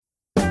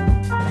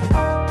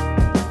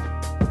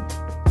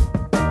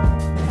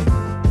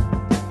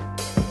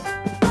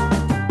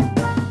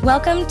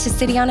Welcome to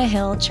City on a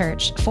Hill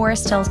Church,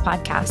 Forest Hills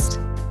podcast.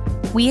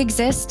 We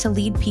exist to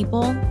lead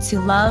people to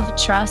love,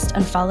 trust,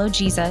 and follow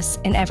Jesus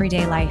in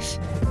everyday life.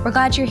 We're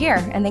glad you're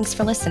here, and thanks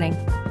for listening.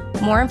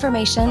 More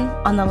information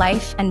on the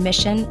life and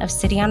mission of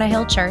City on a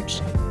Hill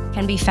Church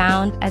can be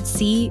found at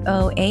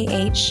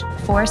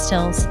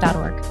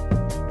coahforesthills.org.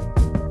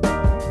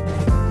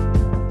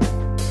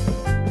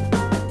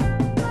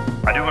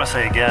 I do want to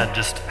say again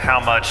just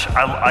how much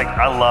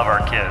I love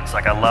our kids.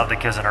 I love the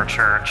kids in our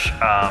church.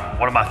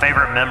 One of my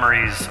favorite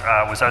memories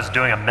was I was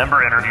doing a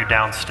member interview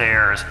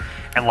downstairs,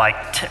 and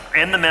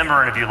in the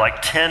member interview,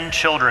 10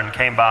 children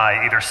came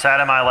by, either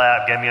sat in my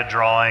lap, gave me a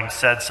drawing,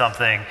 said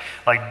something.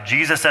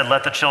 Jesus said,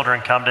 let the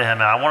children come to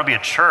him. And I want to be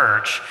a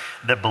church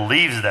that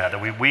believes that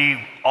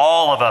we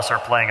all of us are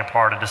playing a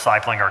part in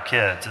discipling our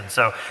kids. And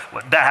so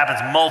that happens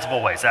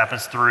multiple ways. It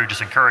happens through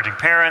just encouraging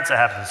parents. It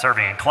happens in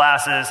serving in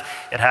classes.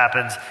 It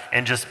happens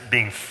in just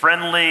being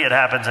friendly. It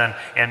happens in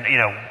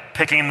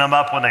picking them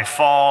up when they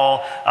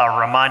fall,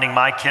 reminding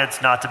my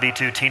kids not to be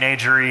too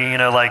teenagery,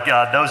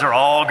 those are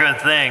all good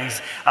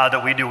things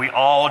that we do. We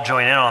all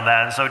join in on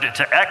that. And so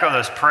to echo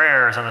those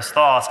prayers and those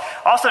thoughts,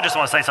 I also just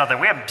want to say something.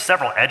 We have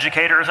several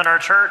educators in our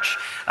church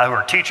who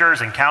are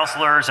teachers and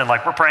counselors, and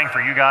we're praying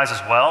for you guys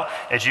as well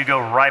as you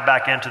go right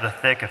back into the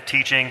thick of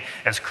teaching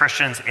as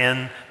Christians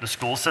in the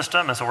school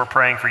system. And so we're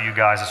praying for you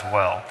guys as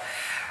well.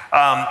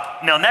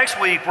 Now,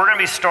 next week, we're going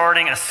to be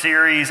starting a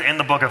series in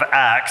the book of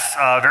Acts,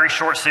 a very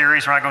short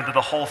series. We're not going through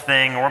the whole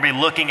thing. We're going to be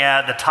looking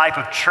at the type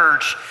of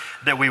church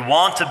that we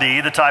want to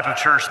be, the type of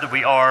church that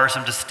we are,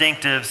 some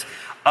distinctives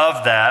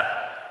of that.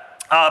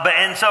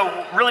 And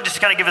so really just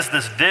to kind of give us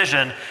this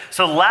vision.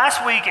 So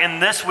last week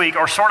and this week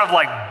are sort of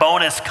like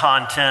bonus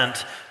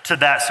content to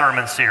that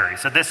sermon series.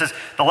 So this is,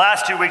 the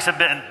last 2 weeks have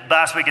been,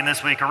 last week and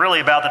this week are really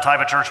about the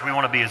type of church we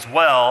want to be as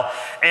well.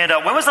 And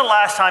when was the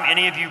last time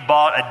any of you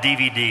bought a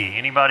DVD?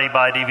 Anybody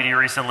buy a DVD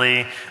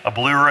recently? A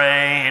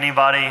Blu-ray?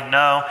 Anybody?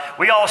 No?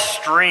 We all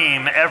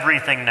stream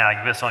everything now.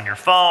 It's on your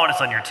phone, it's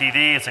on your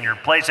TV, it's on your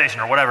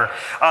PlayStation or whatever.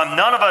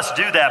 None of us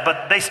do that,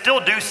 but they still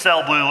do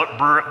sell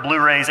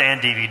Blu-rays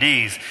and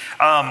DVDs.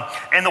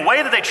 And the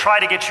way that they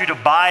try to get you to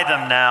buy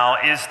them now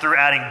is through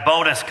adding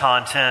bonus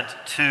content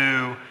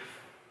to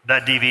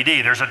that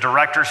DVD. There's a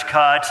director's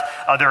cut.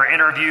 There are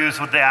interviews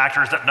with the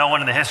actors that no one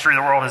in the history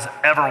of the world has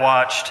ever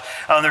watched.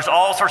 There's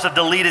all sorts of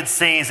deleted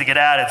scenes that get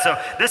added. So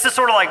this is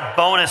sort of like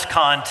bonus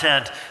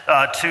content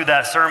to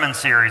that sermon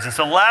series. And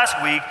so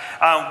last week,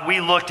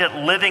 we looked at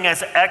living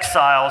as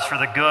exiles for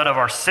the good of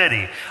our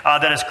city.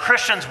 That as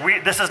Christians,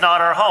 this is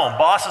not our home.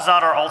 Boss is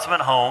not our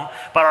ultimate home,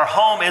 but our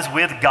home is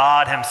with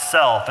God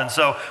himself. And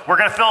so we're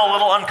going to feel a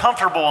little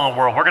uncomfortable in the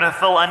world. We're going to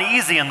feel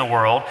uneasy in the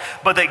world,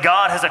 but that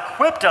God has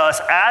equipped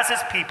us as his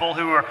people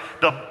who are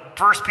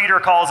First Peter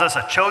calls us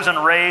a chosen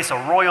race,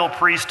 a royal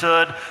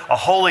priesthood, a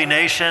holy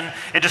nation.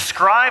 It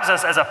describes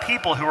us as a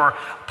people who are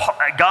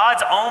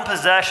God's own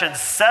possession,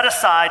 set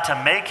aside to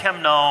make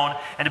him known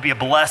and to be a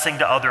blessing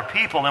to other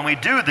people. And we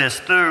do this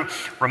through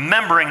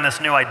remembering this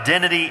new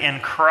identity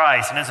in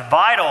Christ. And it's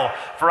vital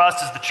for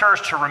us as the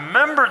church to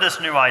remember this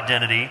new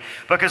identity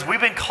because we've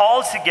been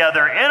called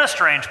together in a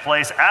strange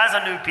place as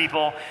a new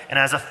people and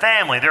as a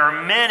family. There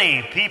are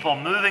many people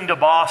moving to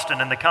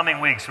Boston in the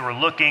coming weeks who are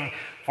looking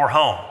for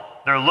home.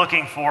 They're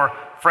looking for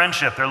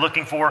friendship. They're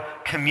looking for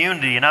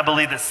community. And I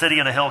believe that City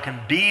on a Hill can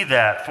be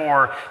that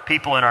for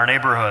people in our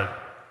neighborhood.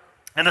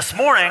 And this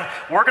morning,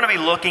 we're going to be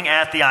looking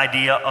at the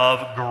idea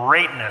of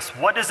greatness.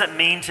 What does it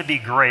mean to be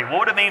great? What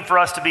would it mean for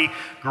us to be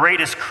great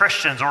as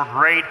Christians or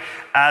great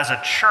as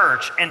a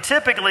church? And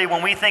typically,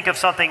 when we think of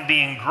something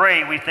being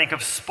great, we think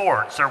of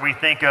sports, or we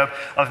think of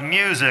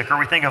music, or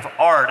we think of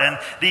art. And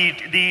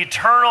the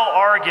eternal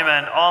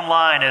argument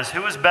online is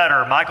who is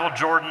better, Michael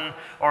Jordan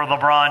or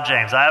LeBron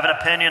James? I have an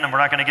opinion, and we're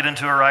not going to get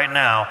into it right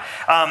now.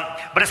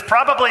 But it's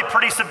probably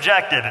pretty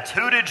subjective. It's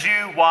who did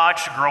you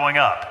watch growing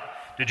up?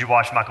 Did you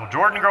watch Michael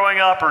Jordan growing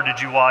up, or did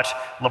you watch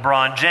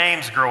LeBron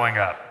James growing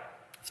up?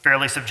 It's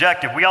fairly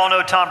subjective. We all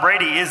know Tom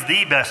Brady is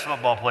the best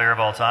football player of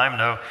all time,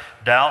 no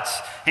doubts.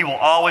 He will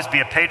always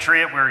be a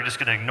Patriot. We're just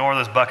going to ignore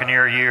those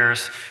Buccaneer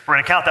years. We're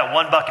going to count that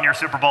one Buccaneer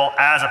Super Bowl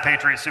as a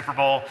Patriot Super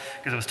Bowl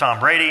because it was Tom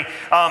Brady.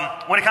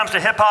 When it comes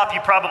to hip-hop,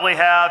 you probably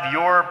have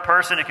your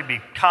person. It could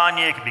be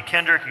Kanye, it could be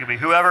Kendrick, it could be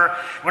whoever.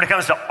 When it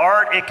comes to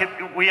art,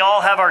 we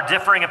all have our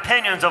differing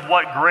opinions of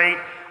what great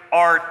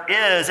art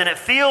is, and it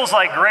feels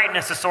like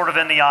greatness is sort of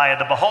in the eye of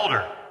the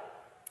beholder.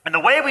 And the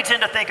way we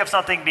tend to think of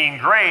something being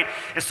great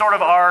is sort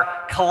of our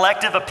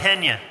collective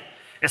opinion.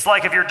 It's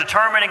like if you're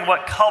determining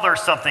what color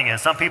something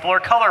is. Some people are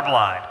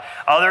colorblind.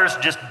 Others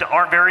just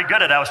aren't very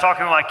good at it. I was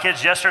talking with my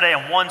kids yesterday,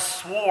 and one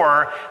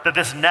swore that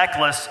this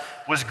necklace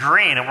was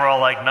green, and we're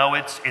all like, no,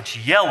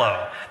 it's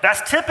yellow.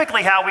 That's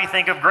typically how we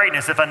think of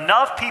greatness. If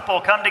enough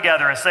people come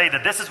together and say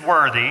that this is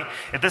worthy,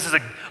 if this is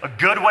a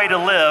good way to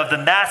live,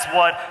 then that's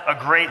what a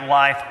great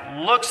life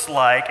looks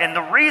like. And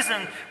the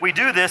reason we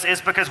do this is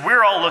because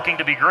we're all looking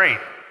to be great.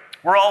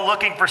 We're all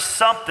looking for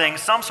something,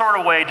 some sort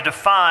of way to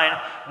define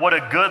what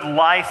a good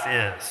life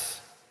is.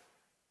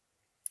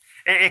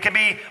 It could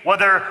be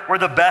whether we're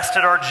the best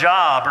at our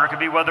job, or it could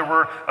be whether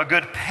we're a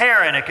good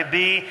parent. It could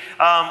be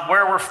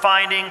where we're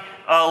finding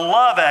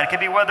love at. It could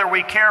be whether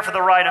we care for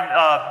the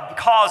right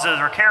causes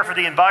or care for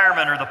the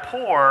environment or the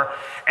poor.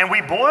 And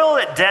we boil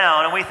it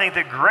down and we think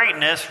that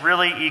greatness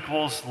really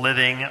equals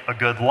living a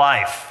good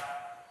life.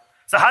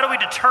 So how do we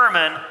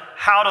determine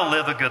how to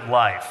live a good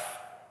life?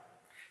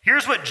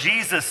 Here's what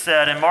Jesus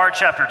said in Mark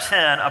chapter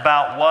 10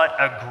 about what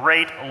a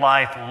great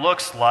life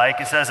looks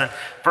like. It says in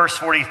verse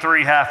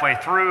 43 halfway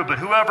through, "But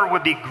whoever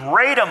would be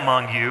great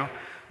among you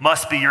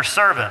must be your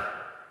servant.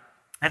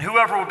 And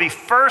whoever would be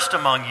first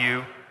among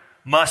you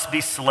must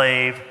be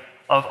slave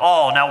of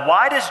all." Now,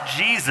 why does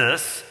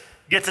Jesus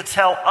get to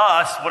tell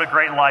us what a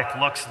great life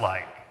looks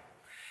like?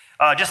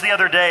 Just the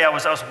other day, I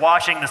was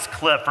watching this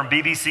clip from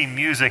BBC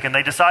Music, and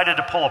they decided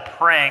to pull a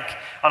prank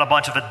on a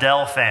bunch of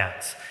Adele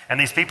fans and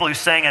these people who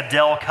sang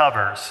Adele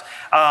covers.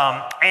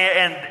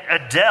 And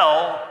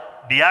Adele,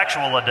 the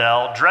actual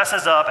Adele,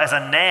 dresses up as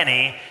a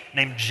nanny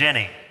named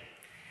Jenny.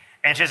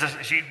 And she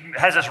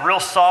has this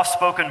real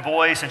soft-spoken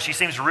voice, and she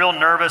seems real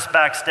nervous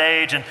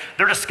backstage, and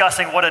they're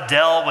discussing what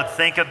Adele would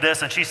think of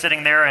this, and she's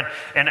sitting there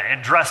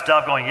and dressed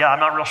up going, yeah,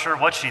 I'm not real sure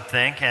what she'd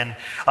think. And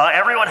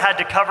everyone had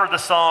to cover the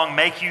song,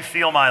 "Make You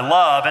Feel My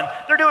Love," and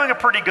they're doing a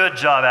pretty good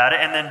job at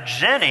it. And then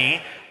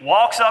Jenny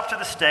walks up to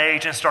the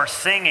stage and starts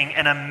singing,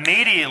 and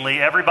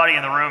immediately everybody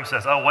in the room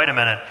says, oh, wait a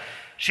minute,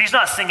 she's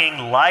not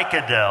singing like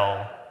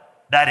Adele,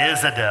 that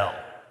is Adele.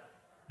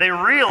 They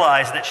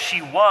realized that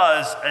she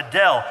was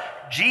Adele.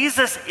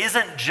 Jesus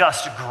isn't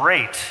just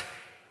great,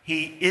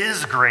 he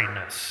is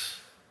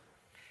greatness.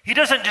 He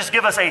doesn't just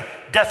give us a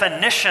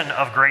definition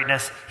of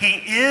greatness, he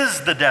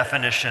is the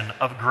definition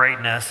of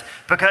greatness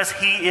because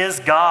he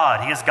is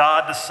God. He is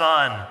God the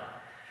Son.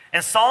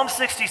 And Psalm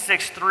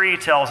 66:3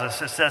 tells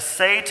us, it says,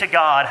 "Say to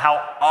God,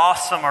 how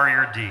awesome are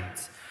your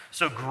deeds.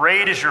 So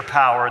great is your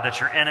power that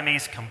your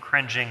enemies come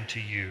cringing to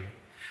you."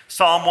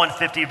 Psalm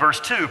 150 verse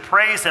 2,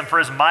 "Praise him for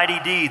his mighty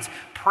deeds.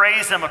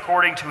 Praise him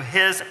according to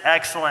his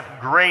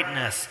excellent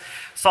greatness."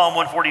 Psalm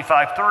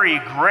 145:3,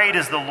 "Great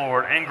is the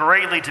Lord and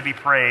greatly to be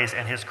praised,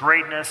 and his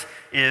greatness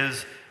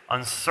is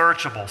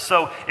unsearchable."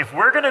 So if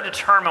we're going to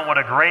determine what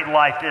a great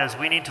life is,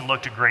 we need to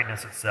look to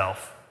greatness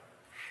itself.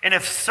 And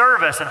if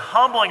service and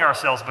humbling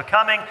ourselves,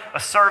 becoming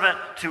a servant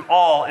to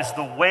all is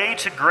the way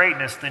to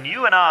greatness, then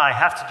you and I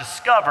have to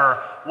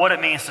discover what it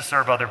means to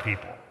serve other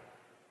people.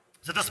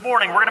 So this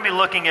morning, we're going to be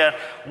looking at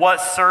what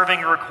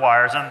serving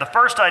requires. And the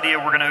first idea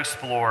we're going to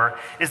explore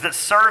is that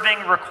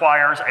serving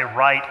requires a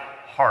right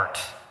heart.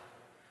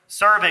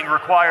 Serving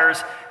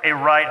requires a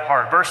right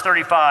heart. Verse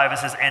 35, it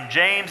says, "And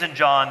James and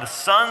John, the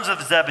sons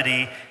of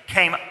Zebedee,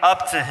 came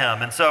up to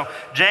him." And so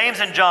James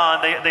and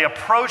John, they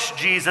approached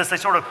Jesus. They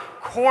sort of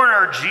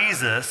corner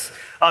Jesus.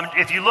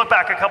 If you look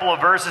back a couple of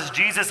verses,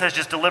 Jesus has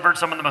just delivered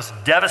some of the most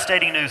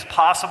devastating news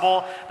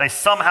possible. They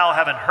somehow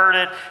haven't heard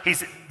it.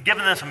 He's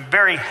given them some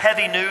very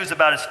heavy news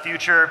about his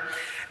future.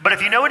 But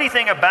if you know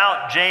anything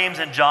about James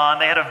and John,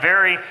 they had a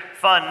very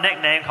fun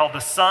nickname called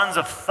the Sons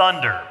of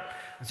Thunder.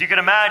 As you can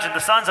imagine, the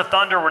Sons of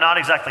Thunder were not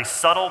exactly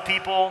subtle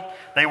people.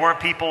 They weren't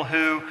people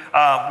who,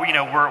 had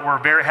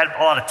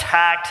a lot of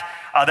tact.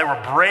 They were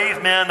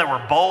brave men. They were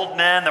bold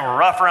men. They were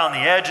rough around the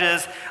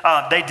edges.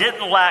 They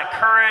didn't lack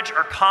courage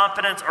or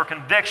confidence or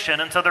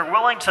conviction, and so they're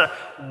willing to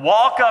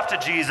walk up to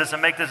Jesus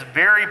and make this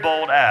very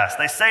bold ask.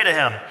 They say to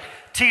him,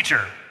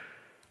 "Teacher,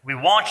 we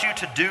want you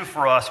to do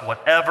for us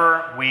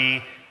whatever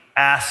we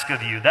ask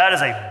of you." That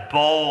is a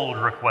bold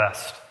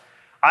request.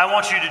 I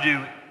want you to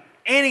do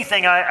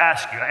anything I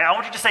ask you. And I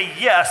want you to say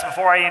yes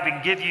before I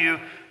even give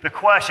you the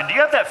question. Do you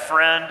have that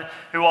friend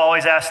who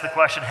always asks the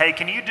question, "Hey,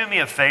 can you do me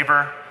a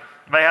favor?"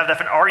 Anybody have that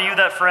friend? Are you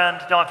that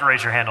friend? Don't have to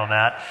raise your hand on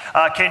that.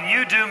 Can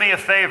you do me a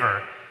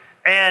favor?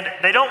 And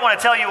they don't want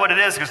to tell you what it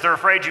is because they're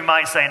afraid you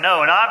might say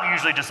no. And I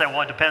usually just say,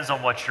 well, it depends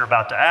on what you're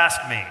about to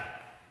ask me.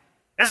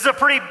 This is a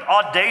pretty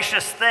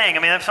audacious thing. I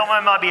mean, if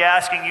someone might be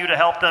asking you to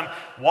help them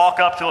walk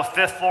up to a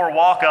fifth floor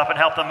walk up and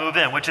help them move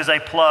in, which is a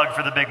plug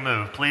for the big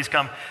move. Please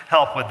come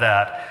help with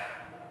that.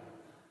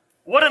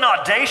 What an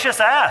audacious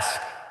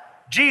ask.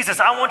 Jesus,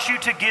 I want you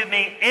to give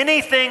me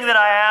anything that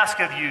I ask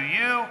of you.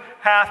 You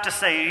have to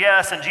say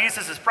yes. And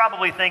Jesus is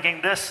probably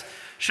thinking this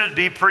should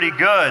be pretty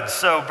good.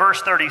 So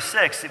verse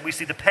 36, we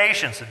see the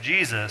patience of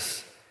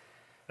Jesus,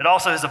 but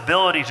also his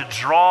ability to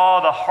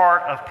draw the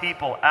heart of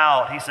people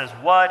out. He says,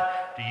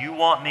 "What do you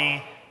want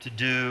me to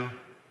do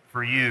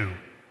for you?"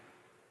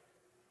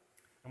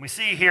 And we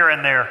see here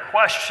in their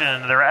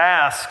question, their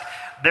ask,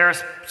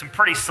 there's some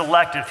pretty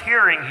selective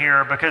hearing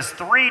here because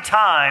 3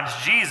 times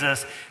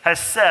Jesus has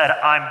said,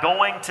 "I'm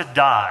going to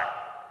die.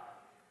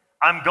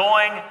 I'm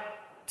going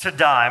to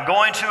die. I'm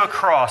going to a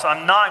cross.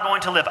 I'm not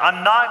going to live.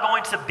 I'm not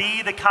going to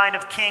be the kind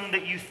of king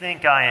that you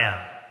think I am."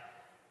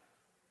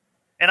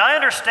 And I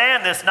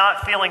understand this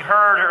not feeling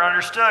heard or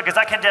understood because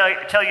I can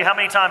tell you how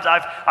many times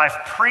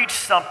I've preached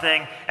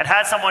something and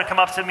had someone come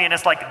up to me and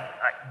it's like,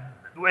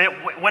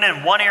 It went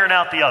in one ear and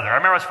out the other. I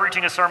remember I was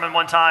preaching a sermon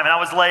one time and I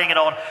was laying it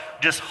on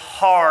just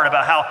hard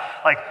about how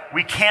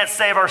we can't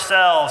save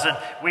ourselves and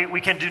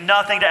we can do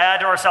nothing to add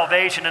to our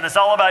salvation, and it's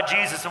all about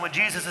Jesus and what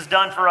Jesus has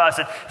done for us,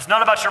 and it's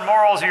not about your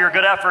morals or your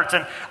good efforts.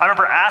 And I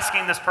remember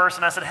asking this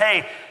person, I said,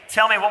 hey,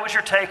 tell me, what was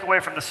your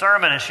takeaway from the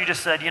sermon? And she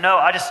just said,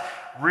 I just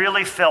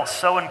really felt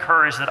so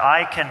encouraged that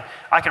I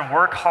can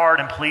work hard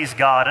and please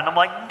God. And I'm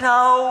like,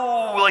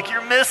 no,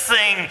 you're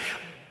missing.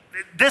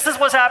 This is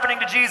what's happening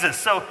to Jesus.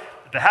 So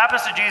if it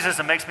happens to Jesus,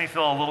 it makes me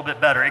feel a little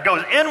bit better. It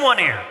goes in one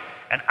ear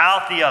and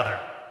out the other.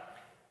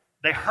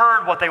 They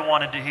heard what they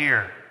wanted to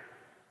hear.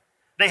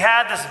 They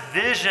had this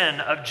vision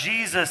of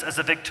Jesus as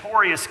a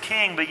victorious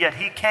king, but yet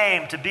he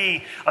came to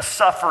be a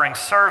suffering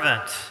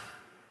servant.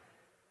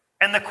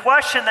 And the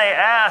question they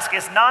ask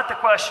is not the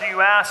question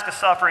you ask a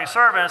suffering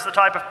servant. It's the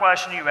type of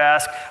question you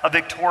ask a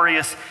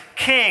victorious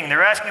king.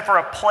 They're asking for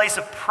a place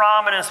of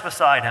prominence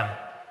beside him.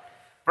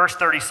 Verse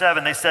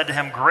 37, they said to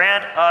him,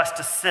 grant us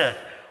to sit,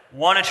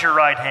 one at your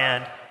right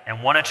hand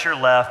and one at your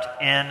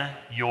left in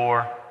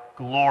your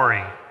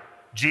glory.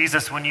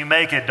 Jesus, when you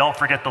make it, don't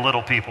forget the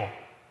little people.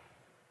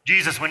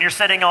 Jesus, when you're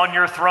sitting on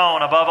your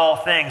throne above all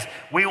things,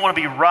 we want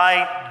to be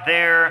right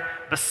there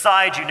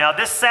beside you. Now,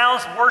 this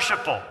sounds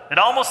worshipful. It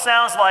almost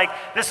sounds like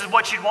this is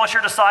what you'd want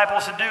your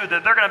disciples to do,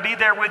 that they're going to be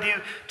there with you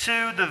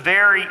to the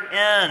very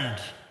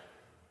end.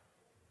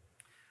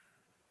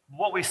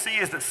 What we see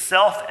is that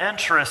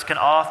self-interest can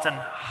often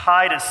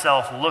hide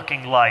itself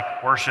looking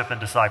like worship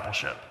and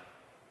discipleship.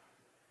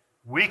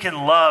 We can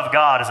love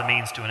God as a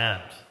means to an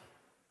end.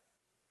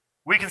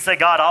 We can say,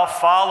 God, I'll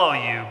follow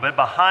you, but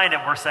behind it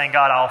we're saying,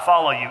 God, I'll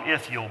follow you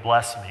if you'll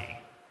bless me.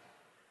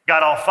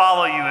 God, I'll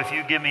follow you if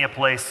you give me a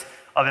place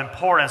of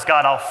importance.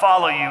 God, I'll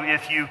follow you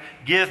if you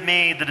give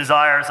me the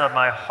desires of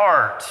my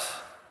heart.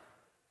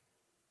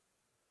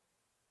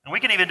 And we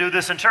can even do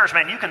this in church.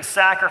 Man, you can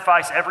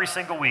sacrifice every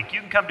single week. You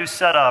can come do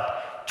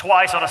setup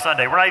twice on a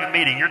Sunday. We're not even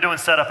meeting. You're doing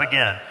setup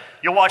again.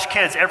 You'll watch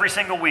kids every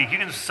single week. You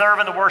can serve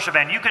in the worship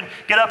band. You can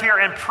get up here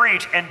and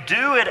preach and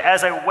do it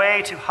as a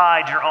way to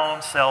hide your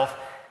own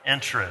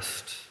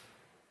self-interest.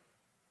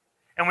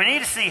 And we need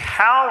to see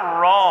how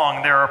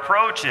wrong their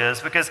approach is,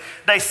 because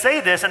they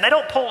say this and they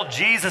don't pull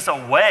Jesus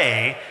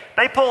away.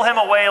 They pull him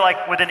away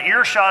within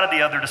earshot of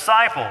the other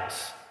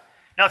disciples.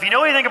 Now, if you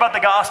know anything about the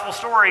gospel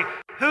story,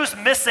 who's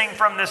missing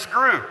from this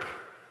group?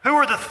 Who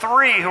were the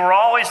three who were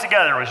always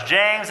together? It was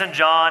James and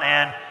John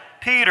and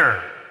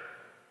Peter.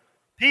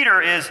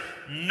 Peter is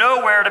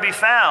nowhere to be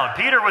found.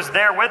 Peter was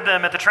there with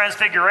them at the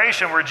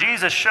Transfiguration where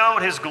Jesus showed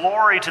his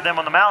glory to them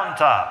on the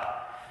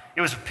mountaintop.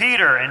 It was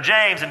Peter and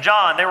James and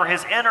John. They were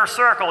his inner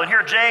circle. And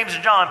here James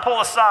and John pull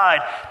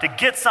aside to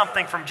get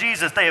something from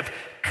Jesus. They have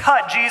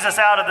cut Jesus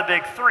out of the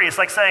big three. It's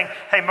like saying,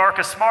 hey,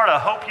 Marcus Smart, I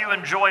hope you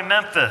enjoy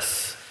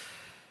Memphis.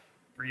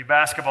 For you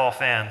basketball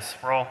fans,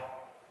 we're all,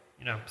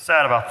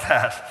 sad about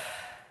that.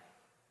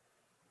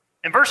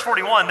 In verse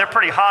 41, they're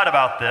pretty hot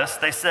about this.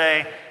 They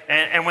say,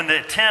 and when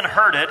the 10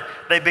 heard it,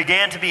 they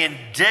began to be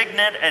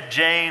indignant at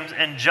James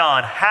and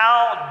John.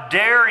 How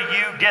dare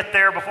you get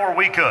there before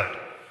we could?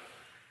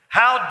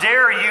 How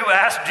dare you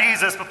ask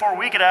Jesus before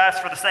we could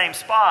ask for the same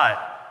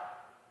spot?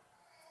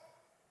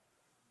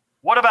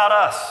 What about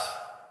us?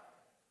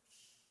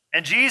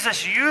 And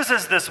Jesus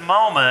uses this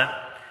moment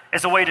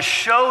as a way to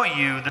show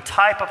you the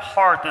type of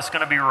heart that's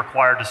going to be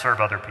required to serve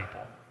other people.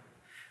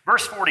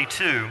 Verse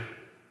 42,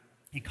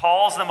 he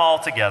calls them all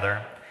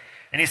together,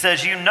 and he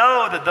says, you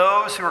know that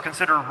those who are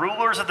considered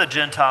rulers of the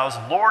Gentiles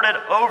lord it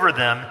over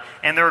them,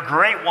 and their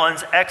great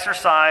ones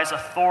exercise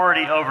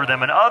authority over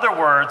them. In other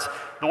words,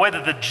 the way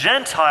that the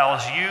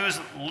Gentiles use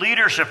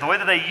leadership, the way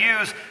that they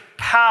use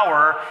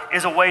power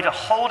is a way to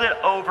hold it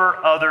over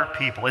other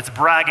people. It's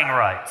bragging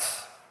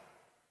rights.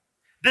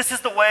 This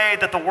is the way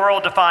that the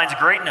world defines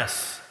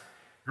greatness.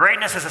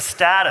 Greatness is a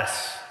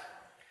status.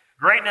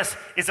 Greatness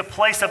is a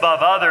place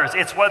above others.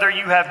 It's whether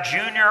you have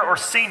junior or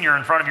senior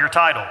in front of your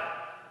title.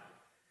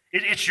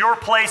 It's your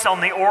place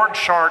on the org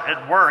chart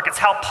at work. It's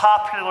how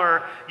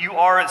popular you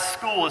are at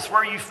school. It's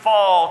where you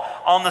fall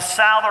on the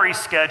salary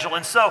schedule.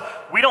 And so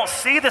we don't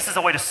see this as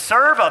a way to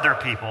serve other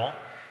people.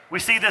 We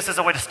see this as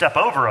a way to step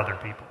over other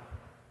people.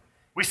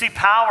 We see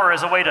power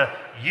as a way to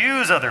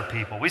use other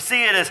people. We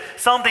see it as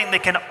something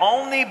that can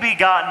only be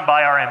gotten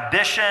by our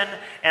ambition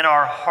and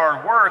our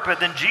hard work.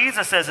 But then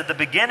Jesus says at the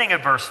beginning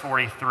of verse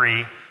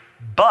 43,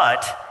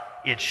 but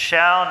it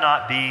shall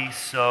not be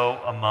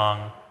so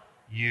among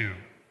you.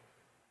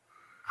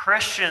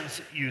 Christians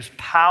use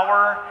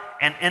power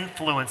and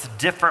influence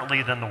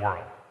differently than the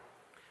world.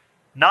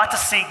 Not to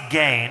seek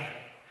gain,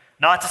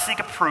 not to seek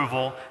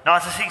approval,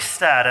 not to seek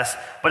status,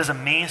 but as a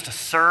means to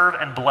serve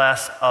and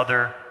bless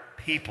other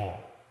people.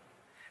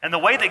 And the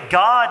way that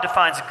God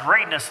defines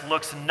greatness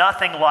looks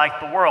nothing like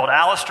the world.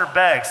 Alistair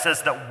Begg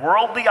says that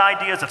worldly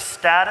ideas of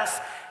status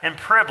and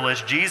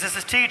privilege, Jesus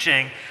is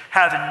teaching,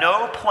 have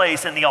no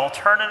place in the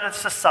alternative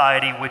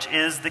society, which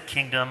is the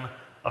kingdom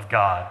of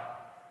God.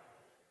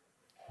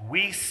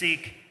 We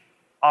seek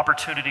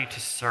opportunity to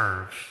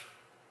serve.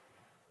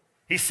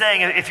 He's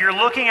saying if you're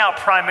looking out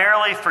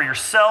primarily for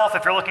yourself,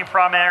 if you're looking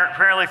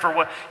primarily for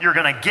what you're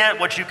going to get,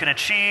 what you can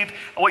achieve,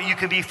 what you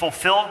can be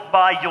fulfilled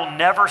by, you'll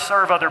never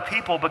serve other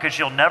people because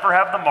you'll never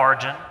have the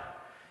margin,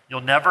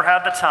 you'll never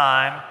have the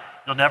time,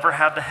 you'll never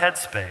have the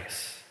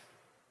headspace.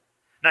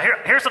 Now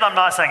here's what I'm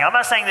not saying. I'm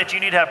not saying that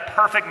you need to have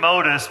perfect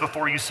motives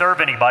before you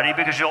serve anybody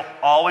because you'll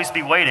always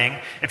be waiting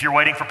if you're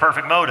waiting for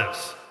perfect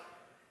motives.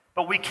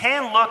 But we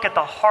can look at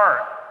the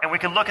heart and we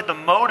can look at the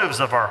motives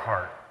of our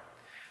heart.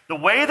 The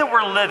way that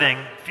we're living,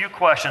 a few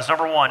questions.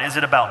 Number one, is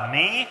it about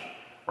me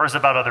or is it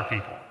about other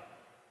people?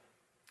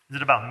 Is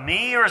it about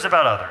me or is it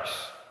about others?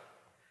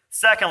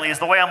 Secondly, is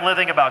the way I'm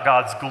living about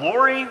God's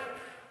glory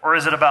or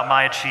is it about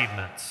my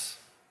achievements?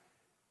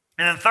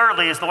 And then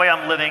thirdly, is the way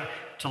I'm living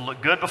to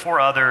look good before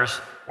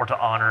others or to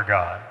honor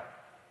God?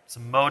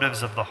 Some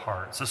motives of the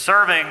heart. So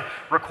serving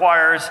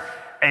requires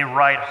a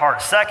right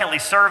heart. Secondly,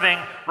 serving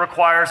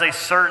requires a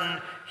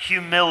certain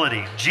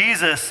humility.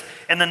 Jesus,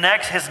 in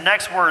his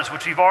next words,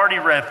 which we've already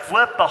read,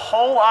 flipped the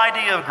whole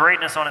idea of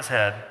greatness on its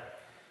head.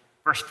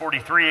 Verse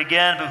 43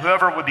 again, but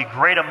whoever would be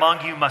great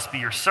among you must be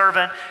your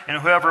servant,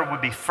 and whoever would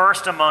be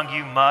first among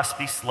you must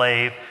be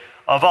slave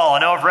of all.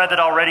 I know I've read that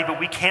already, but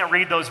we can't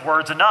read those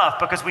words enough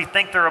because we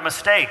think they're a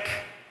mistake.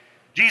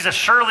 Jesus,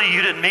 surely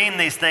you didn't mean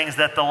these things,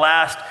 that the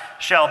last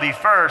shall be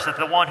first, that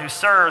the one who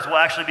serves will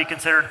actually be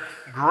considered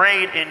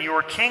great in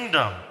your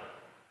kingdom.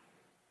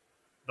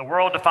 The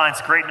world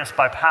defines greatness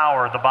by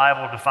power. The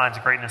Bible defines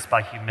greatness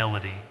by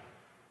humility.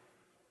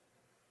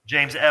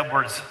 James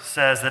Edwards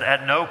says that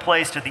at no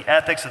place do the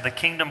ethics of the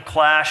kingdom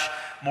clash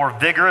more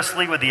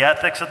vigorously with the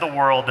ethics of the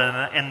world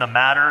than in the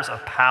matters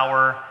of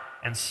power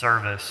and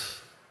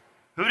service.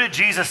 Who did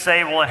Jesus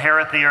say will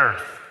inherit the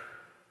earth?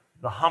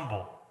 The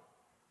humble.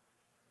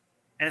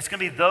 And it's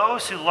going to be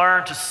those who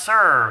learn to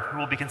serve who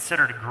will be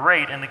considered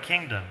great in the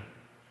kingdom.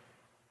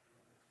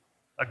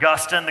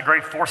 Augustine, the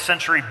great 4th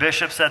century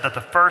bishop, said that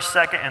the first,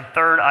 second, and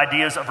third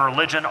ideas of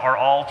religion are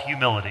all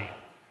humility.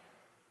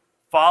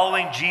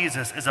 Following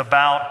Jesus is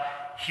about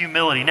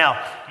humility. Now,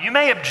 you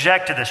may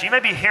object to this. You may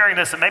be hearing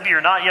this, and maybe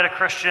you're not yet a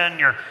Christian.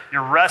 You're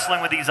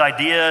wrestling with these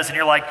ideas, and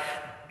you're like,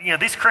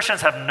 these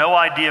Christians have no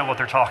idea what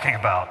they're talking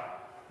about.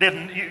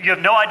 You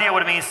have no idea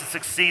what it means to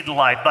succeed in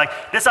life. Like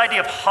this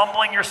idea of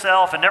humbling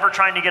yourself and never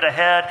trying to get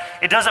ahead,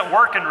 it doesn't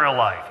work in real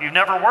life. You've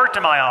never worked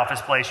in my office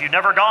place. You've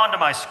never gone to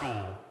my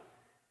school.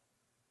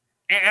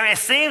 I mean, it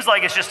seems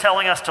like it's just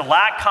telling us to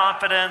lack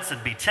confidence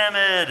and be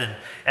timid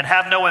and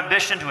have no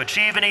ambition to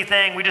achieve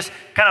anything. We're just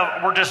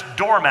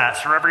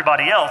doormats for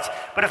everybody else.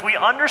 But if we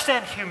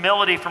understand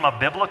humility from a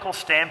biblical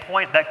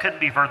standpoint, that couldn't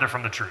be further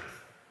from the truth.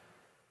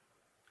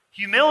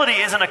 Humility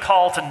isn't a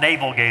call to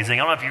navel gazing.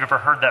 I don't know if you've ever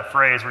heard that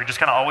phrase where you're just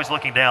kind of always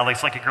looking down.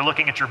 It's like you're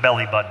looking at your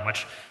belly button,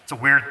 which it's a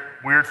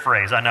weird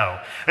phrase, I know.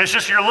 It's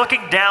just you're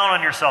looking down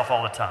on yourself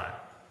all the time.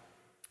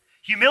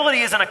 Humility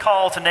isn't a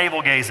call to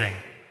navel gazing,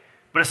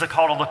 but it's a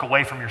call to look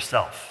away from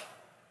yourself.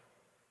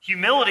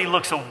 Humility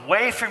looks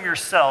away from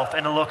yourself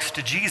and it looks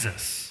to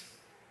Jesus.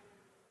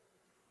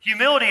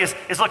 Humility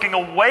is looking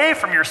away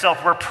from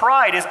yourself where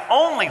pride is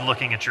only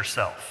looking at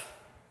yourself.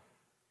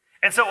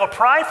 And so a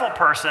prideful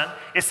person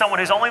is someone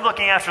who's only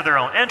looking after their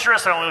own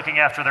interests, they're only looking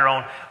after their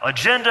own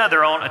agenda,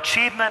 their own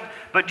achievement.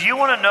 But do you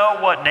want to know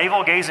what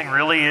navel gazing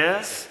really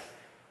is?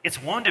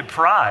 It's wounded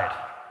pride.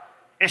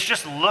 It's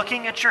just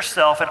looking at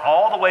yourself and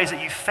all the ways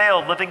that you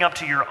failed living up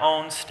to your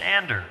own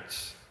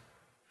standards.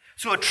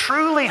 So a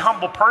truly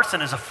humble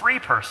person is a free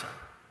person,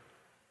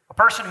 a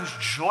person who's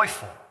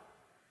joyful,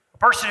 a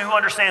person who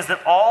understands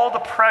that all the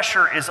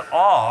pressure is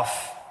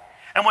off.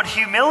 And what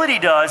humility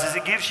does is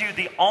it gives you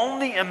the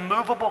only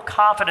immovable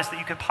confidence that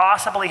you could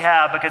possibly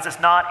have because it's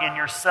not in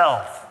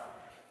yourself.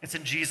 It's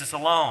in Jesus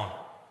alone.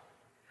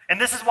 And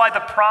this is why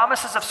the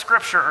promises of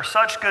Scripture are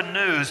such good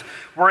news,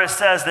 where it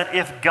says that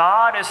if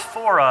God is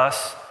for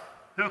us,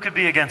 who could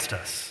be against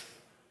us?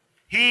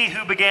 He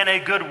who began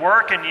a good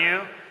work in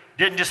you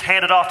didn't just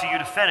hand it off to you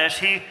to finish.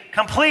 He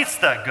completes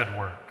that good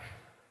work.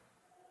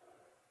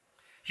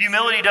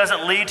 Humility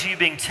doesn't lead to you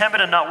being timid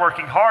and not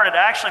working hard. It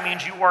actually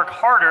means you work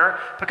harder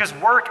because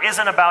work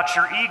isn't about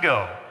your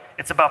ego.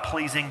 It's about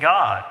pleasing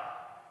God.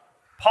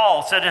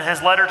 Paul said in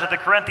his letter to the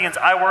Corinthians,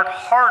 I work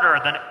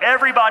harder than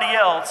everybody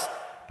else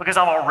because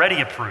I'm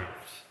already approved.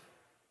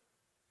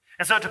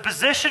 And so to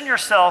position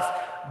yourself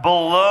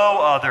below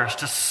others,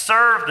 to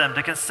serve them,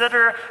 to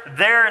consider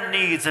their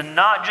needs and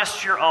not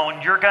just your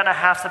own, you're going to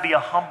have to be a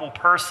humble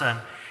person,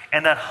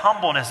 and that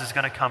humbleness is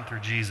going to come through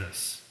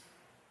Jesus.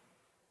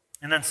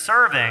 And then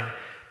serving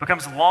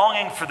becomes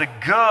longing for the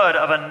good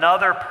of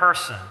another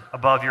person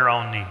above your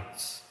own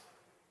needs.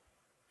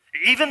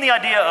 Even the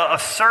idea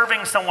of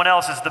serving someone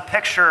else is the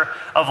picture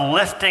of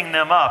lifting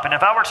them up. And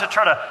if I were to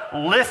try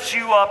to lift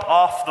you up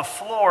off the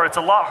floor, it's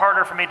a lot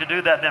harder for me to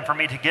do that than for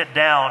me to get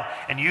down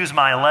and use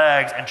my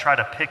legs and try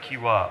to pick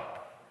you up.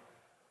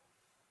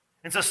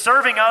 And so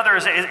serving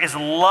others is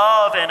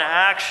love in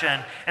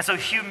action. And so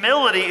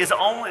humility is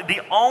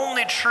the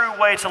only true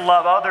way to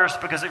love others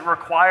because it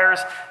requires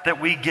that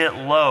we get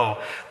low.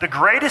 The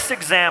greatest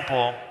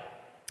example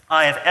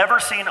I have ever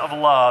seen of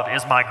love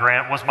was my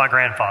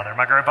grandfather.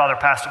 My grandfather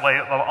passed away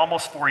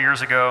almost 4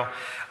 years ago,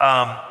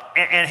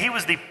 and he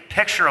was the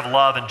picture of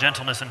love and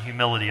gentleness and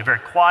humility, a very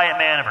quiet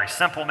man, a very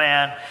simple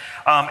man.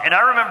 And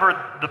I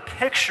remember the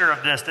picture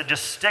of this that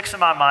just sticks in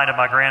my mind of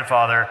my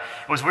grandfather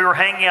was we were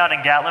hanging out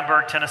in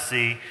Gatlinburg,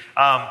 Tennessee.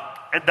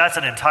 That's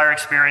an entire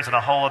experience and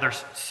a whole other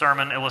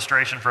sermon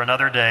illustration for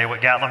another day,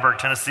 what Gatlinburg,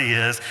 Tennessee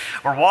is.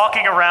 We're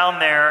walking around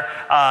there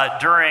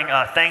during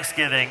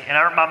Thanksgiving,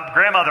 and my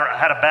grandmother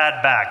had a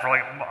bad back for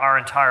like our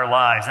entire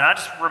lives. And I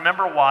just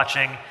remember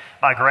watching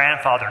my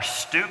grandfather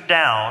stoop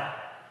down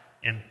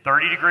in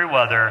 30-degree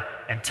weather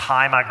and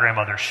tie my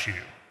grandmother's shoe.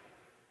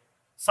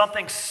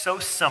 Something so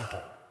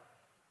simple.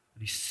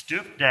 He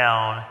stooped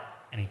down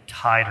and he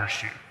tied her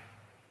shoe.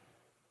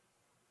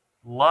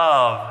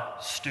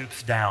 Love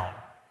stoops down.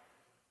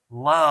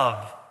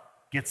 Love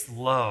gets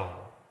low.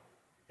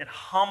 It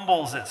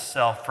humbles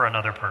itself for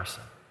another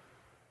person.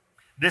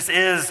 This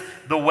is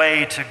the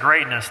way to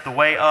greatness. The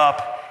way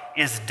up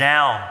is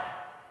down.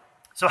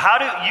 So how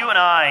do you and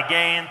I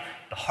gain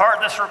the heart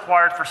that's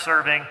required for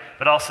serving,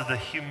 but also the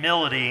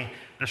humility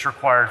that's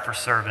required for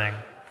serving?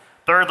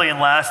 Thirdly and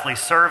lastly,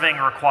 serving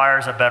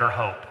requires a better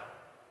hope.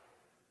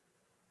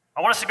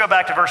 I want us to go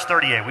back to verse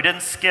 38. We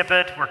didn't skip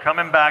it. We're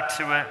coming back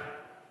to it.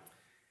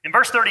 In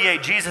verse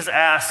 38, Jesus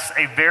asks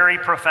a very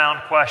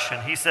profound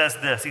question. He says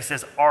this, he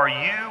says, "Are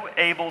you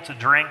able to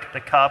drink the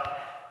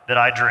cup that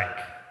I drink,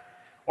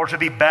 or to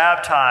be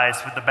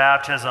baptized with the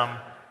baptism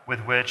with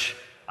which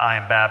I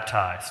am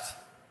baptized?"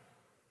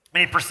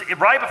 And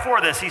right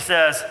before this, he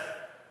says,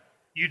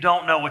 "You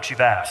don't know what you've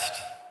asked.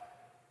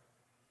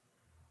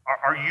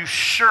 Are you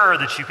sure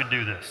that you can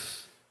do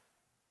this?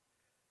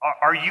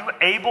 Are you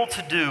able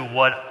to do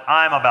what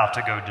I'm about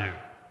to go do?"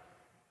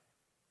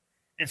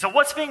 And so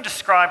what's being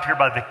described here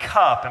by the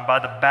cup and by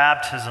the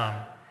baptism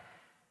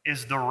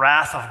is the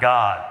wrath of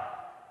God,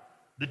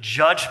 the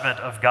judgment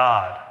of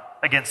God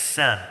against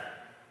sin.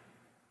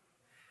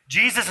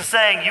 Jesus is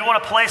saying, you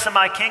want a place in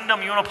my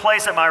kingdom, you want a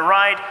place at my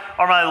right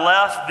or my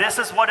left, this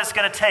is what it's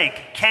going to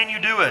take. Can you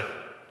do it?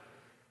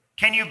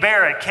 Can you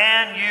bear it?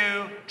 Can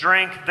you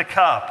drink the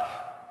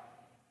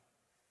cup?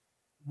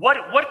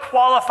 What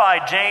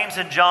qualified James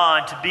and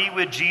John to be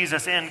with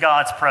Jesus in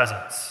God's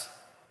presence?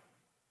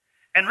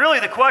 And really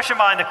the question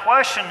behind the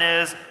question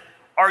is,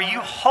 are you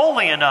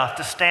holy enough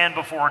to stand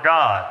before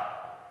God?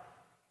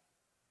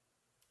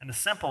 And the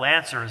simple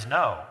answer is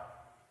no.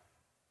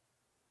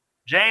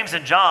 James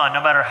and John,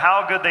 no matter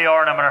how good they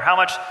are, no matter how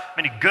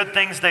many good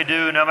things they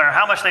do, no matter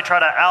how much they try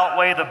to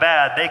outweigh the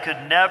bad, they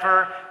could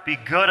never be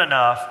good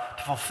enough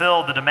to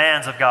fulfill the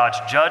demands of God's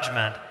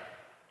judgment,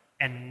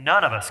 and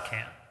none of us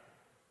can.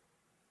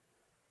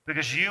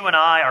 Because you and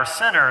I are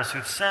sinners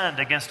who've sinned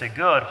against a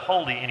good,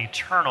 holy, and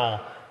eternal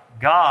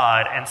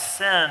God, and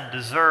sin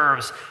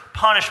deserves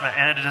punishment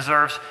and it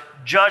deserves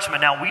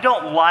judgment. Now, we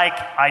don't like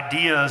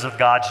ideas of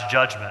God's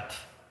judgment.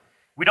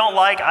 We don't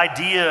like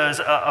ideas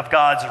of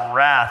God's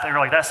wrath. You're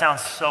like, that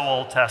sounds so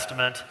Old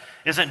Testament.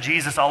 Isn't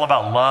Jesus all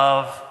about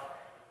love?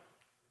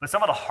 But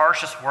some of the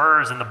harshest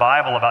words in the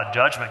Bible about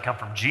judgment come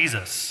from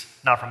Jesus,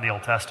 not from the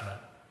Old Testament.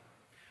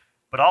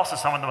 But also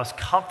some of the most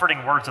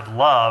comforting words of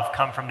love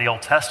come from the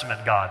Old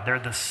Testament God. They're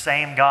the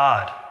same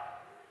God.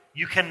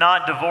 You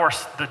cannot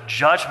divorce the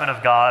judgment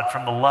of God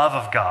from the love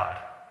of God.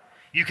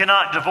 You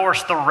cannot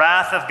divorce the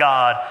wrath of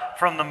God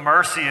from the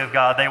mercy of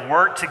God. They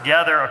work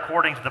together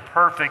according to the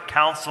perfect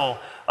counsel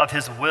of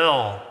His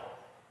will.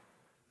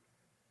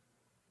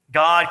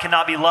 God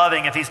cannot be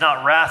loving if He's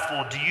not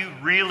wrathful. Do you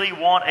really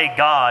want a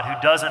God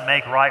who doesn't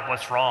make right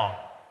what's wrong?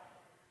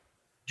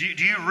 Do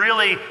you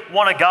really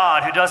want a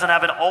God who doesn't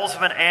have an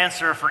ultimate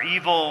answer for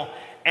evil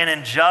and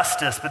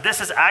injustice? But this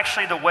is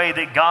actually the way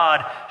that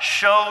God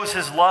shows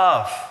His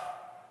love.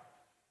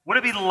 Would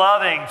it be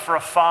loving for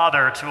a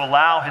father to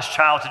allow his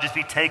child to just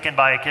be taken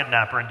by a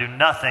kidnapper and do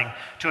nothing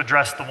to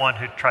address the one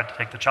who tried to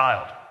take the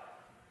child?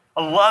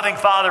 A loving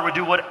father would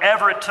do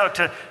whatever it took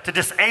to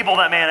disable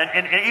that man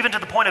and even to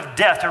the point of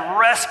death, to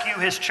rescue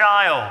his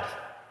child.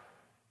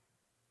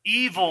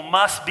 Evil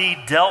must be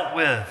dealt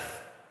with.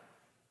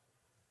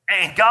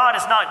 And God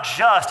is not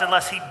just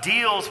unless He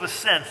deals with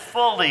sin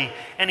fully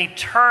and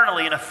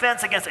eternally, an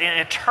offense against an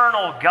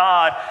eternal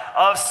God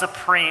of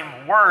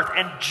supreme worth.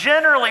 And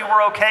generally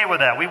we're okay with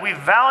that. We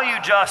value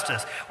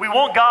justice. We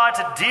want God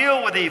to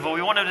deal with evil.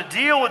 We want Him to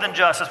deal with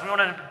injustice. We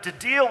want Him to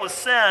deal with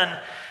sin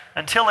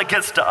until it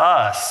gets to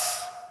us.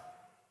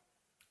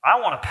 I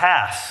want to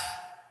pass.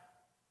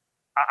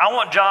 I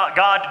want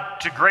God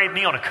to grade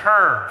me on a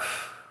curve.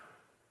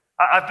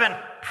 I've been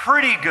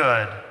pretty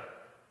good.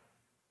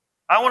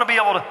 I want to be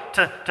able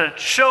to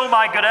show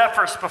my good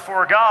efforts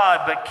before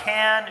God, but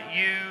can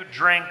you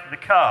drink the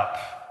cup?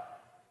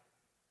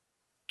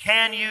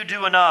 Can you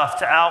do enough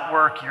to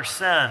outwork your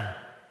sin?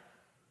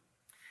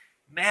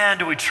 Man,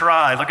 do we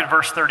try. Look at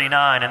verse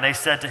 39. And they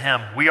said to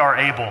him, "We are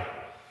able."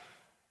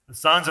 The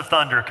sons of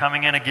thunder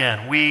coming in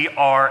again. We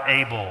are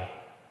able.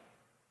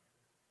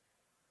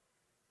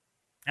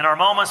 In our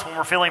moments when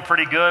we're feeling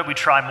pretty good, we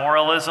try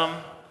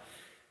moralism.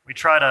 We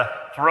try to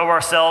throw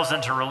ourselves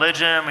into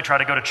religion. We try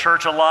to go to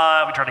church a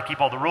lot. We try to keep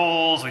all the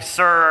rules. We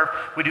serve.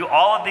 We do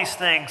all of these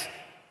things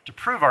to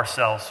prove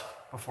ourselves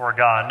before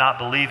God, not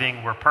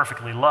believing we're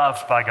perfectly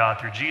loved by God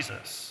through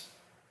Jesus.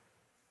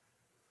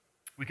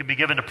 We can be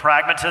given to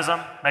pragmatism.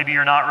 Maybe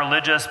you're not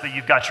religious, but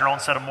you've got your own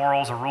set of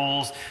morals or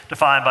rules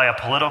defined by a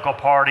political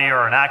party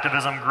or an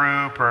activism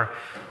group or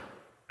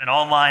an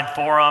online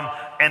forum,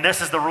 and this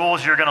is the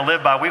rules you're going to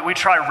live by. We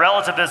try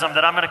relativism,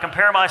 that I'm going to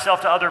compare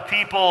myself to other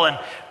people and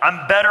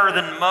I'm better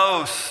than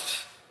most.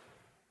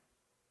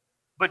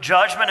 But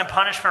judgment and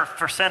punishment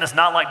for sin is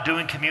not like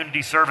doing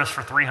community service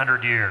for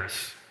 300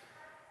 years.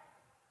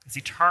 It's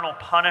eternal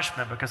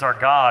punishment because our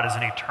God is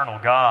an eternal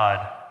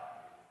God.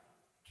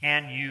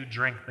 Can you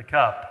drink the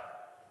cup?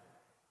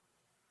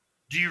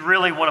 Do you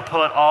really want to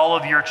put all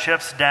of your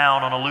chips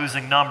down on a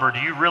losing number? Do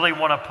you really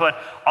want to put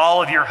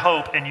all of your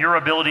hope in your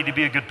ability to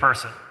be a good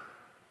person?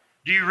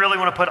 Do you really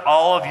want to put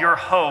all of your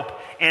hope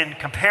in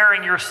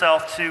comparing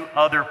yourself to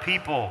other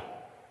people?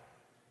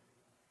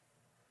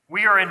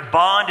 We are in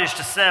bondage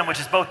to sin, which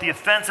is both the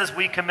offenses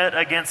we commit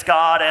against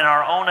God and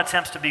our own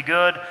attempts to be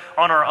good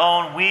on our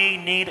own. We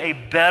need a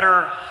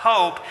better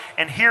hope.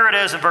 And here it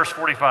is in verse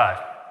 45.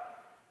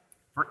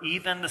 For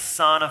even the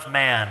Son of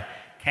Man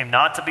came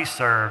not to be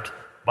served,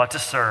 but to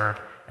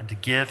serve and to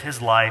give his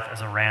life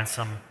as a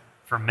ransom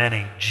for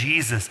many.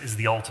 Jesus is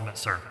the ultimate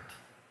servant.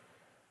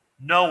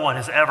 No one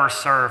has ever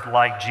served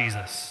like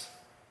Jesus.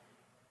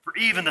 For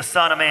even the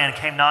Son of Man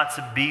came not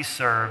to be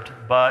served,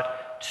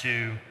 but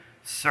to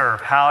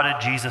serve. How did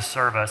Jesus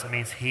serve us? It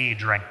means he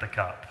drank the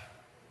cup.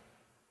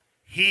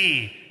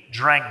 He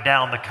drank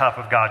down the cup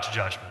of God's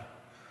judgment.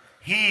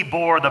 He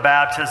bore the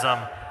baptism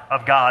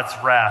of God's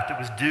wrath that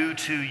was due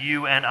to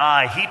you and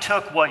I. He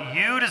took what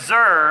you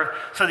deserve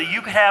so that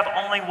you could have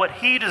only what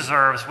he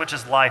deserves, which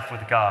is life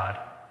with God.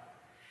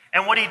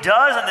 And what he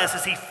does in this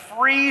is he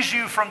frees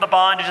you from the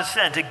bondage of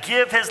sin, to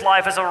give his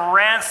life as a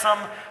ransom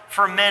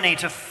for many,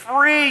 to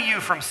free you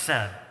from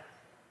sin.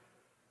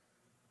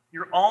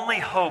 Your only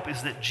hope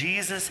is that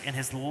Jesus, in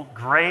his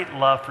great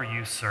love for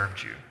you,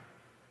 served you.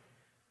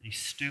 That he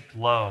stooped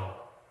low,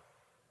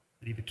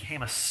 that he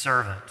became a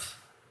servant,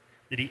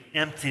 that he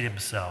emptied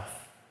himself.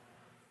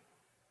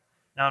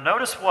 Now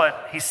notice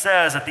what he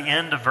says at the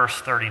end of verse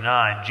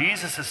 39.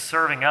 Jesus is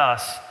serving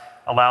us,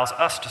 allows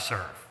us to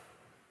serve.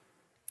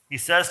 He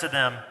says to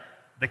them,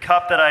 the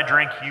cup that I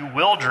drink, you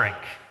will drink.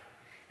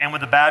 And with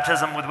the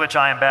baptism with which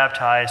I am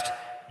baptized,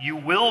 you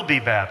will be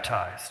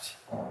baptized.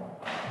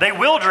 They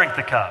will drink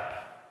the cup.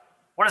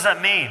 What does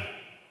that mean?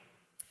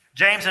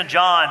 James and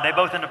John, they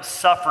both end up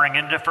suffering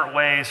in different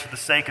ways for the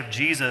sake of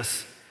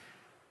Jesus,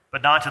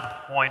 but not to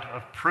the point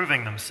of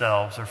proving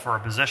themselves or for a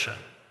position.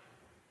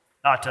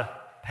 Not to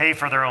pay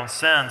for their own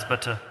sins,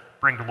 but to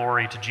bring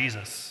glory to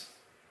Jesus.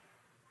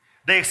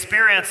 They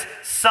experience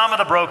some of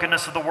the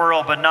brokenness of the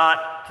world, but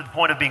not to the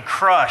point of being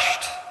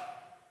crushed.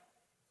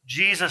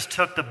 Jesus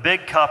took the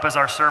big cup as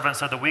our servant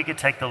so that we could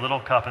take the little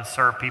cup and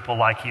serve people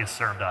like he has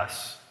served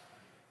us.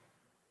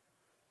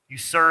 You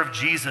serve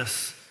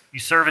Jesus, you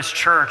serve his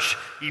church,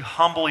 you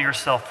humble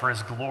yourself for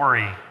his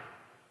glory.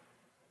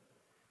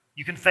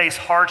 You can face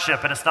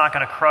hardship and it's not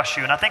going to crush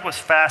you. And I think what's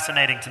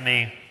fascinating to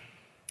me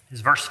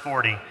is verse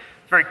 40.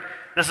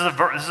 This is a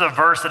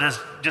verse that has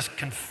just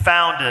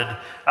confounded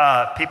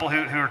people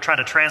who are trying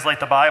to translate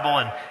the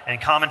Bible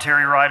and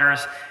commentary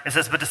writers. It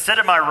says, but to sit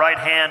at my right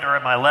hand or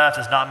at my left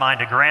is not mine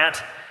to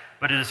grant,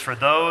 but it is for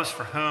those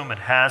for whom it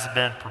has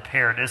been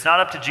prepared. It's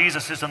not up to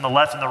Jesus who's on the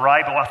left and the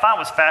right, but what I found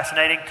was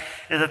fascinating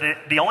is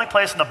that the only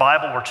place in the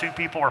Bible where two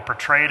people are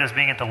portrayed as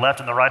being at the left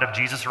and the right of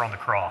Jesus are on the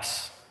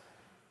cross.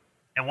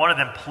 And one of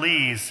them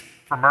pleads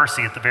for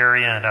mercy at the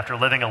very end after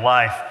living a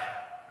life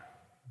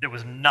that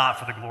was not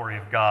for the glory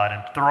of God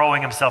and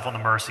throwing himself on the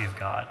mercy of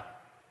God.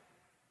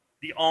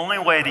 The only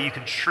way that you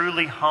can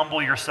truly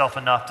humble yourself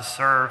enough to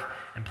serve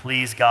and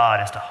please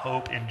God is to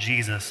hope in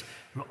Jesus,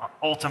 who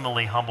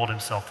ultimately humbled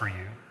himself for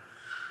you.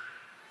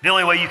 The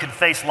only way you can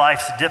face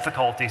life's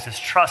difficulties is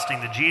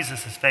trusting that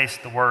Jesus has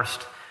faced the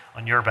worst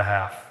on your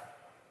behalf.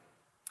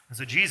 And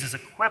so Jesus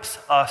equips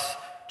us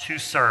to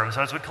serve.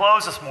 So as we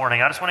close this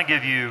morning, I just want to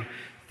give you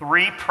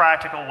 3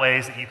 practical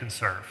ways that you can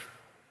serve.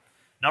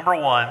 Number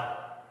 1,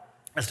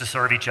 is to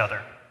serve each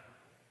other.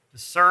 To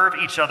serve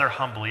each other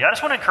humbly. I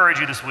just want to encourage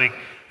you this week,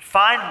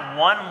 find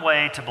one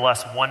way to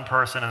bless one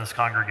person in this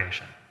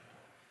congregation.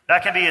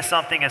 That can be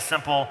something as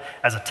simple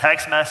as a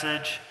text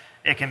message.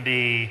 It can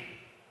be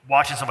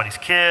watching somebody's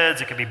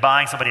kids. It can be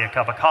buying somebody a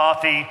cup of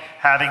coffee,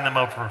 having them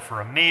over for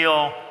a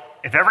meal.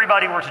 If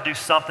everybody were to do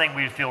something,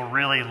 we'd feel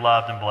really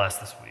loved and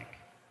blessed this week.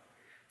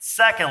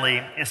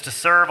 Secondly, is to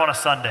serve on a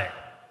Sunday.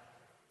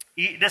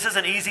 This is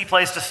an easy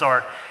place to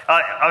start.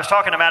 I was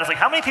talking to Matt, I was like,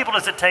 how many people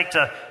does it take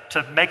to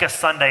make a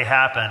Sunday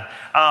happen?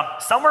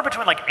 Somewhere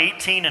between like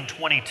 18 and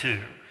 22.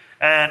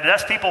 And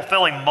that's people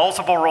filling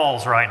multiple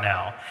roles right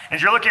now.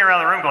 And you're looking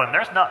around the room going,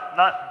 there's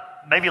not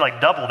maybe like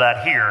double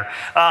that here.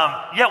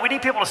 Yeah, we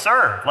need people to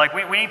serve. Like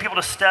we need people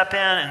to step in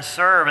and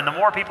serve. And the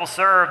more people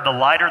serve, the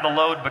lighter the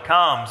load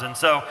becomes. And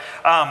so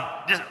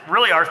just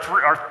really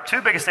our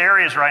two biggest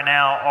areas right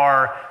now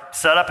are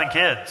setup and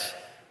kids.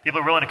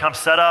 People are willing to come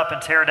set up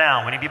and tear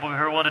down. We need people who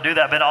are willing to do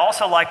that. But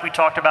also, like we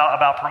talked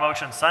about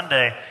Promotion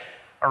Sunday,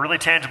 a really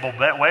tangible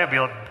way would be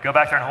to go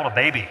back there and hold a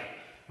baby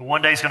who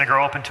one day is going to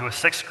grow up into a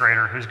 6th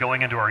grader who's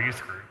going into our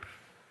youth group.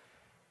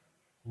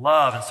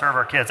 Love and serve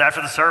our kids.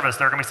 After the service,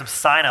 there are going to be some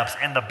sign-ups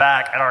in the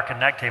back at our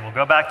Connect table.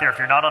 Go back there. If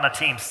you're not on a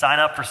team, sign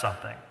up for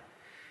something.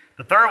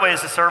 The third way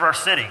is to serve our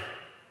city.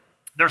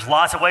 There's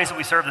lots of ways that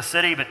we serve the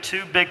city, but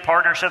 2 big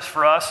partnerships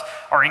for us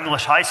are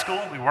English High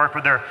School. We work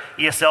with their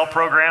ESL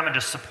program and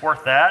just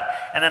support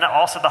that. And then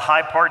also the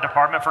Hyde Park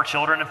Department for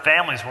Children and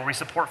Families, where we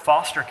support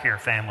foster care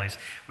families.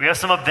 We have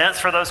some events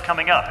for those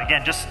coming up.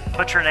 Again, just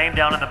put your name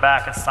down in the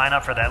back and sign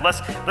up for that.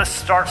 Let's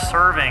start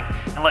serving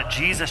and let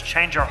Jesus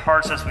change our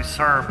hearts as we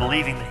serve,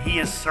 believing that he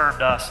has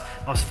served us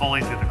most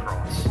fully through the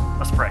cross.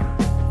 Let's pray.